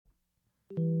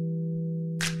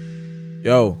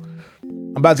Yo,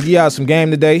 I'm about to give y'all some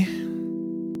game today.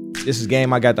 This is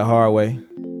game I got the hard way.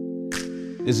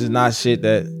 This is not shit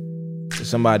that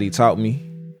somebody taught me,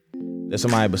 that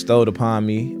somebody bestowed upon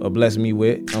me or blessed me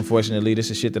with. Unfortunately,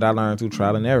 this is shit that I learned through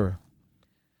trial and error.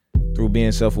 Through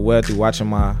being self-aware, through watching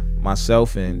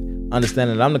myself and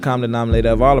understanding that I'm the common denominator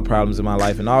of all the problems in my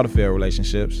life and all the failed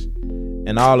relationships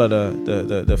and all of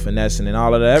the finessing and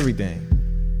all of the everything.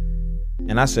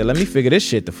 And I said, let me figure this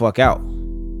shit the fuck out.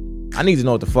 I need to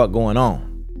know what the fuck going on.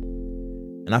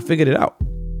 And I figured it out.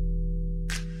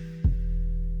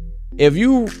 If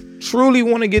you truly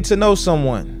want to get to know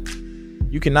someone,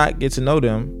 you cannot get to know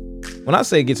them. When I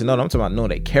say get to know them, I'm talking about knowing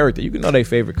their character. You can know their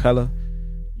favorite color.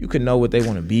 You can know what they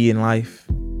want to be in life.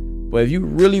 But if you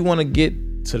really want to get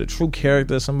to the true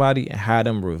character of somebody and have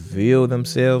them reveal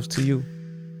themselves to you,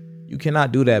 you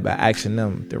cannot do that by asking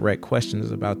them direct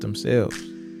questions about themselves.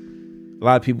 A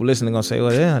lot of people listening are going to say,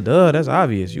 well, yeah, duh, that's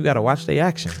obvious. You got to watch their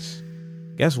actions.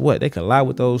 Guess what? They could lie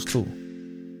with those too.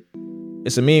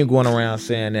 It's a meme going around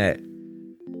saying that,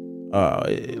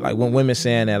 like when women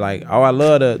saying that, like, oh, I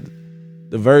love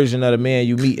the version of the man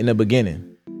you meet in the beginning.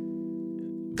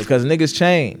 Because niggas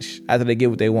change after they get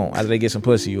what they want, after they get some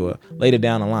pussy or later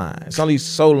down the line. It's only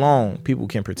so long people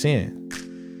can pretend.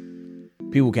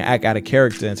 People can act out of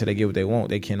character until they get what they want.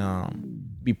 They can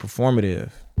be performative.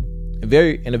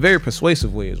 In a very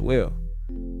persuasive way as well.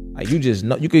 Like you just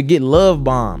know you could get love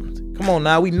bombed. Come on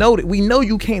now, we know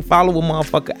you can't follow a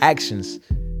motherfucker actions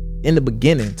in the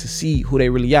beginning to see who they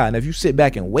really are. And if you sit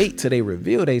back and wait till they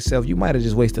reveal themselves, you might have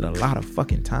just wasted a lot of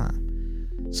fucking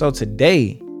time. So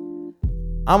today,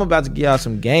 I'm about to give y'all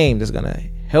some game that's gonna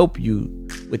help you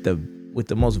with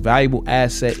the most valuable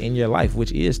asset in your life,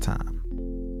 which is time.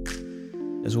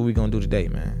 That's what we're gonna do today,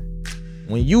 man.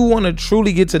 When you want to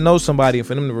truly get to know somebody and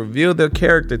for them to reveal their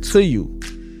character to you,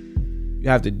 you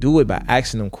have to do it by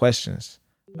asking them questions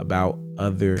about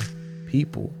other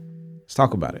people. Let's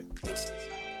talk about it.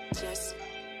 Just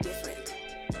different.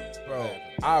 Bro,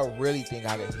 I really think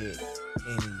I can hit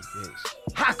any bitch.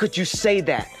 How could you say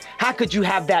that? How could you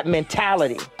have that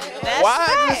mentality?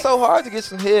 Why is it so hard to get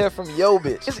some hair from yo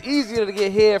bitch? It's easier to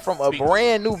get hair from a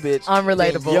brand new bitch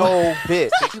Unrelatable. than yo bitch.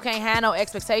 You can't have no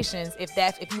expectations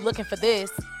if you looking for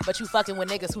this, but you fucking with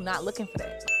niggas who not looking for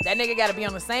that. That nigga gotta be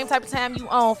on the same type of time you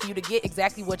on for you to get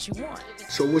exactly what you want.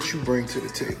 So what you bring to the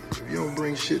table? If you don't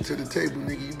bring shit to the table,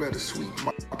 nigga, you better sweep,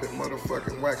 mop, and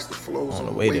motherfucking wax the flows On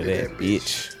the way to that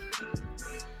bitch.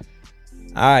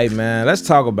 All right, man. Let's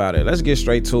talk about it. Let's get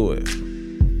straight to it.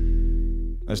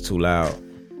 That's too loud.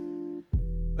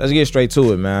 Let's get straight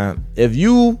to it, man. If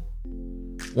you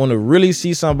want to really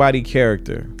see somebody's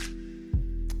character,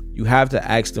 you have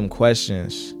to ask them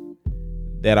questions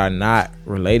that are not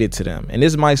related to them. And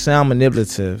this might sound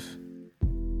manipulative,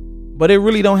 but it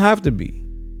really don't have to be.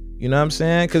 You know what I'm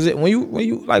saying? Because when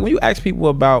you ask people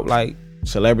about like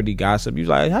celebrity gossip, you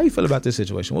like, how you feel about this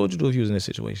situation? What would you do if you was in this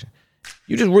situation?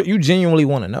 You genuinely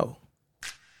want to know,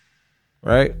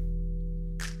 right?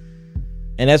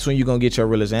 And that's when you're going to get your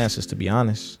realest answers, to be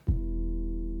honest.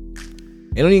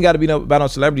 It don't even got to be about no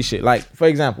celebrity shit. Like, for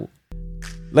example,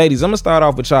 ladies, I'm going to start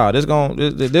off with y'all. This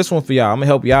one for y'all. I'm going to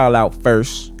help y'all out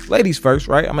first. Ladies first,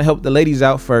 right? I'm going to help the ladies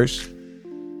out first.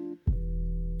 And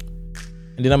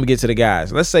then I'm going to get to the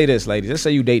guys. Let's say this, ladies. Let's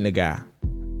say you dating a guy.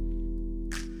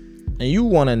 And you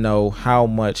want to know how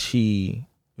much he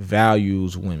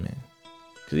values women.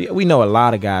 Because we know a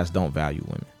lot of guys don't value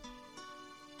women.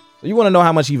 So you want to know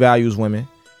how much he values women,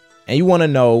 and you want to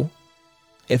know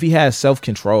if he has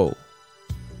self-control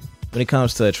when it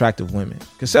comes to attractive women.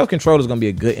 Because self-control is going to be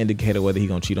a good indicator whether he's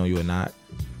going to cheat on you or not,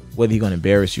 whether he's going to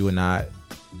embarrass you or not.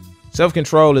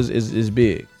 Self-control is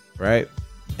big, right?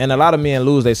 And a lot of men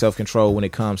lose their self-control when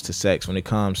it comes to sex, when it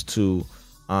comes to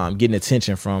getting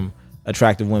attention from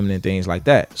attractive women and things like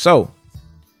that. So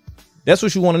that's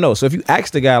what you want to know. So if you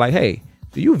ask the guy like, hey,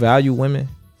 do you value women?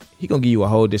 He gonna give you a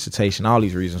whole dissertation, all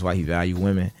these reasons why he value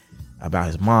women, about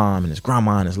his mom and his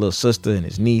grandma and his little sister and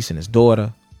his niece and his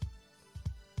daughter.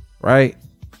 Right?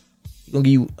 He gonna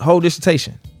give you a whole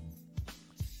dissertation.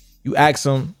 You ask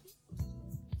him,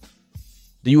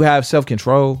 do you have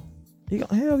self-control? He go,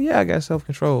 hell yeah, I got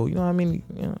self-control. You know what I mean?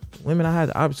 You know, women I had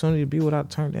the opportunity to be without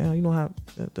turned down. You know how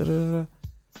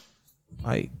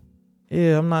like,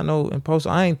 yeah, I'm not no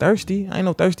impulsive. I ain't thirsty. I ain't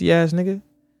no thirsty ass nigga.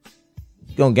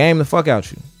 He gonna game the fuck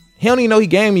out you. He don't even know he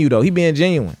gaming you though. He being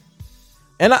genuine.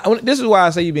 And this is why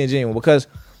I say you being genuine, because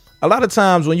a lot of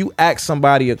times when you ask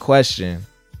somebody a question,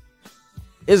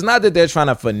 it's not that they're trying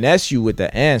to finesse you with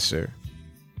the answer.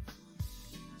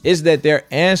 It's that they're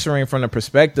answering from the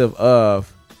perspective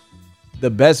of the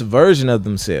best version of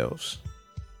themselves.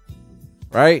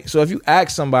 right? So if you ask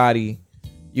somebody,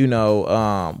 you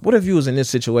know, what if you was in this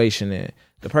situation and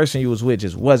the person you was with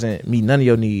just wasn't meeting none of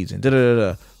your needs and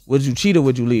da-da-da-da, would you cheat or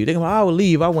would you leave? They go, I would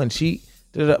leave, I wouldn't cheat.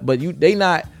 Da-da-da. But they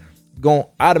not gonna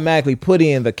automatically put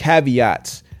in the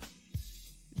caveats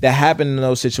that happen in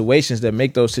those situations that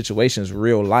make those situations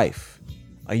real life.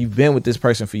 Like, you've been with this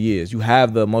person for years. You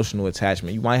have the emotional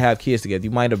attachment. You might have kids together.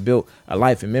 You might have built a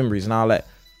life and memories and all that.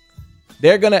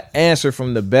 They're going to answer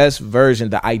from the best version,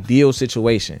 the ideal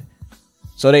situation.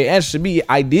 So they answer should be,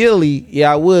 ideally,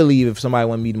 yeah, I would leave if somebody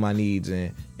wasn't meeting my needs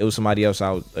and it was somebody else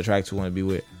I was attracted to, want to be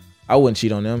with. I wouldn't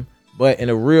cheat on them. But in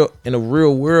the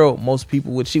real world, most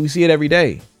people would cheat. We see it every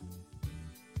day.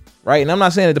 Right? And I'm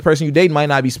not saying that the person you date might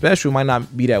not be special, might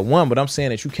not be that one, but I'm saying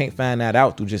that you can't find that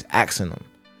out through just asking them.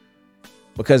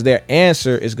 Because their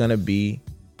answer is going to be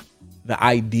the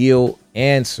ideal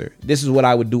answer. This is what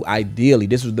I would do ideally.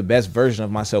 This is the best version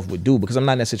of myself would do, because I'm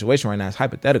not in that situation right now. It's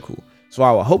hypothetical. So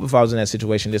I would hope if I was in that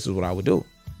situation, this is what I would do.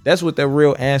 That's what the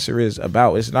real answer is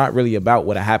about. It's not really about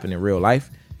what happened in real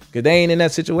life, because they ain't in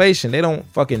that situation. They don't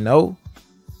fucking know.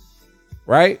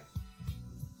 Right?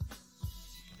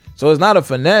 So it's not a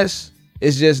finesse.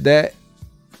 It's just that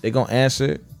they're going to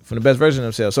answer from the best version of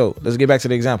themselves. So let's get back to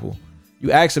the example.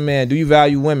 You ask a man, do you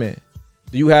value women?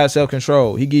 Do you have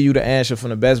self-control? He give you the answer from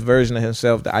the best version of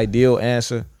himself, the ideal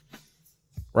answer.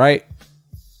 Right?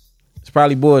 It's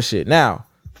probably bullshit. Now,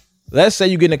 let's say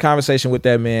you get in a conversation with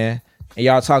that man and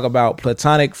y'all talk about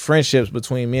platonic friendships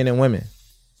between men and women.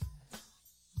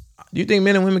 Do you think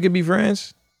men and women can be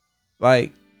friends?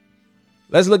 Like,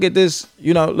 let's look at this,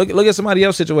 you know, look at somebody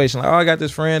else's situation. Like, oh, I got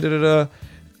this friend,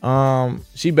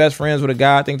 she best friends with a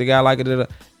guy. I think the guy like it.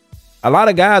 A lot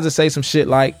of guys that say some shit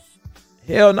like,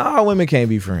 hell nah, women can't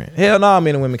be friends. Hell nah,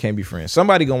 men and women can't be friends.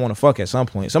 Somebody gonna want to fuck at some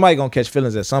point. Somebody gonna catch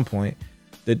feelings at some point.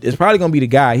 It's probably gonna be the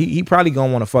guy. He probably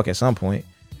gonna want to fuck at some point.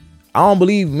 I don't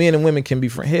believe men and women can be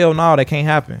friends. Hell no, that can't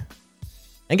happen.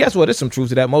 And guess what? There's some truth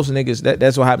to that. Most niggas,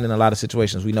 that's what happened in a lot of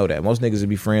situations. We know that. Most niggas would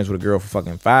be friends with a girl for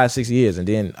fucking 5-6 years, and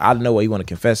then out of nowhere, he want to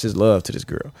confess his love to this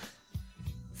girl.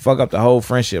 Fuck up the whole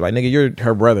friendship. Like, nigga, you're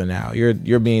her brother now.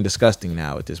 You're being disgusting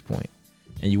now at this point.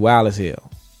 And you wild as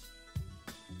hell.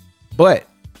 But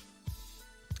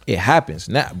it happens.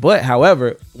 Now, but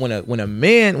however, when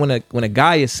a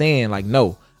guy is saying like,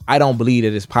 no, I don't believe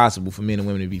that it's possible for men and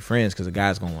women to be friends because a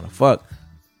guy's gonna want to fuck,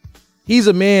 he's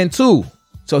a man too.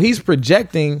 So he's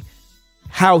projecting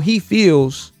how he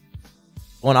feels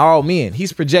on all men.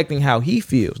 He's projecting how he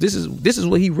feels. This is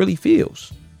what he really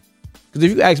feels. Because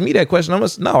if you ask me that question,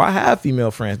 no, I have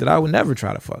female friends that I would never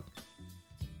try to fuck.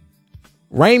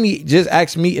 Raimi just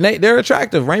asked me, and they're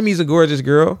attractive. Raimi's a gorgeous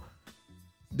girl.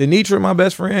 Denitra, my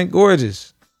best friend,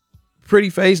 gorgeous. Pretty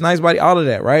face, nice body, all of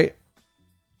that, right?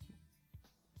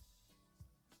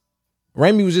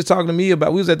 Raimi was just talking to me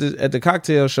about, we was at the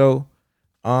cocktail show.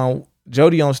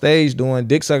 Jody on stage doing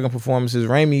dick sucking performances.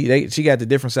 Raimi, she got the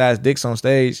different size dicks on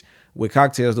stage with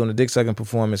cocktails doing the dick sucking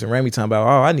performance. And Raimi talking about,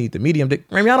 oh, I need the medium dick.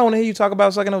 Raimi, I don't want to hear you talk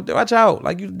about sucking. Watch out.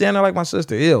 Like, you damn near like my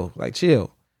sister. Ill. Like,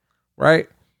 chill. Right?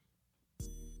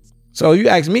 So you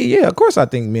ask me, yeah, of course I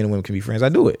think men and women can be friends. I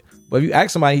do it. But if you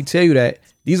ask somebody, he tell you that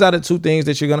these are the two things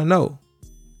that you're going to know.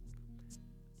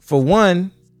 For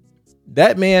one,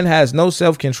 that man has no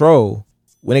self-control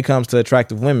when it comes to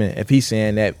attractive women if he's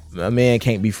saying that a man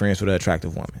can't be friends with an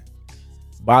attractive woman.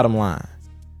 Bottom line.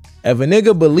 If a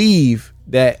nigga believe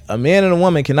that a man and a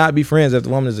woman cannot be friends if the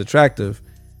woman is attractive,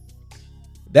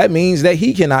 that means that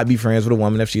he cannot be friends with a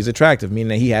woman if she's attractive, meaning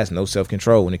that he has no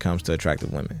self-control when it comes to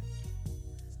attractive women.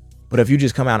 But if you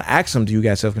just come out and ask him, do you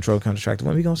got self-control when it comes to attractive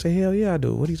women? He's going to say, hell yeah, I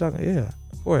do. What are you talking? Yeah,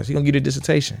 of course. He's going to give you a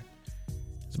dissertation.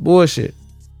 It's bullshit.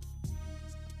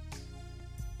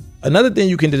 Another thing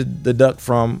you can deduct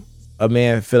from a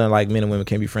man feeling like men and women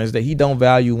can't be friends is that he don't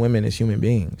value women as human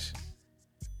beings.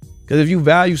 Because if you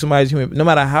value somebody as human, no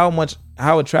matter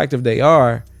how attractive they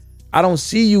are, I don't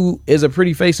see you as a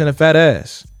pretty face and a fat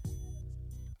ass.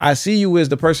 I see you as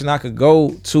the person I could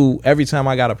go to every time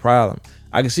I got a problem.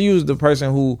 I can see you as the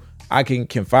person who I can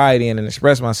confide in and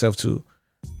express myself to.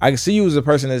 I can see you as a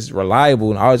person that's reliable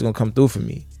and always gonna come through for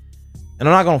me. And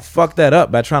I'm not gonna fuck that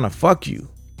up by trying to fuck you.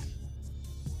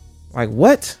 Like,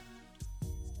 what?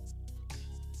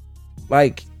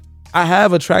 Like, I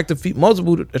have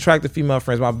multiple attractive female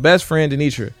friends. My best friend,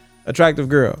 Denitra, attractive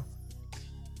girl.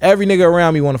 Every nigga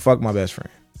around me want to fuck my best friend.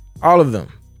 All of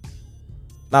them.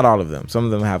 Not all of them. Some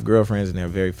of them have girlfriends and they're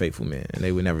very faithful men and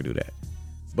they would never do that.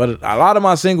 But a lot of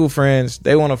my single friends,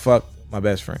 they want to fuck my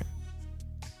best friend.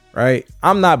 Right?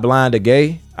 I'm not blind to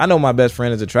gay. I know my best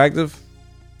friend is attractive.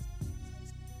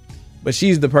 But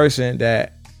she's the person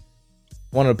that,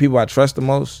 one of the people I trust the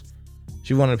most.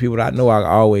 She's one of the people that I know I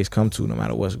always come to no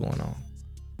matter what's going on.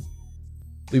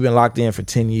 We've been locked in for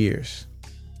 10 years.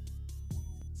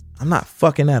 I'm not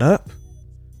fucking that up.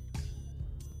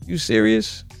 You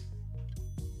serious?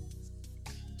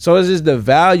 So it's just the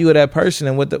value of that person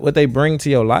and what they bring to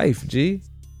your life, G.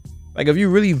 Like if you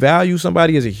really value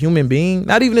somebody as a human being,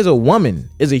 not even as a woman,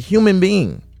 as a human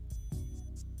being.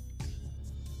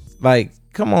 Like,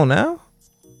 come on now.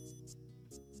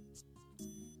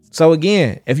 So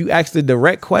again, if you ask the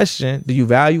direct question, do you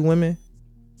value women?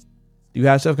 Do you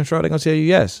have self-control? They're going to tell you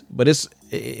yes. But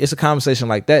it's a conversation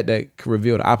like that could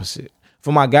reveal the opposite.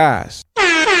 For my guys,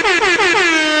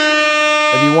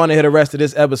 if you want to hear the rest of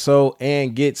this episode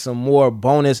and get some more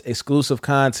bonus exclusive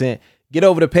content, get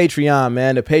over to Patreon,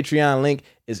 man. The Patreon link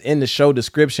is in the show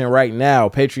description right now.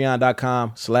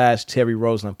 Patreon.com/Terry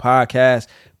Roseland Podcast.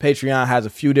 Patreon has a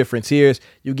few different tiers.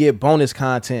 You get bonus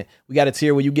content. We got a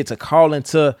tier where you get to call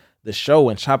into the show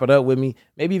and chop it up with me.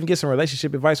 Maybe even get some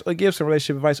relationship advice or give some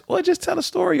relationship advice or just tell a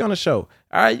story on the show.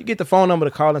 All right, you get the phone number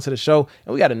to call into the show.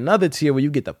 And we got another tier where you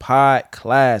get the pod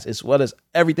class as well as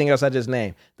everything else I just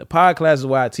named. The pod class is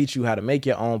where I teach you how to make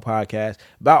your own podcast,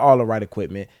 buy all the right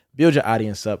equipment, build your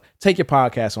audience up, take your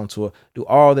podcast on tour, do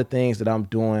all the things that I'm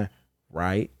doing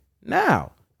right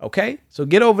now. Okay, so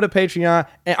get over to Patreon.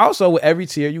 And also with every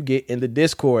tier you get in the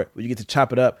Discord where you get to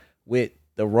chop it up with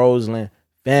the Roseland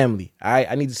family. All right,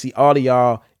 I need to see all of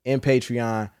y'all in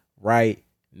Patreon right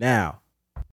now.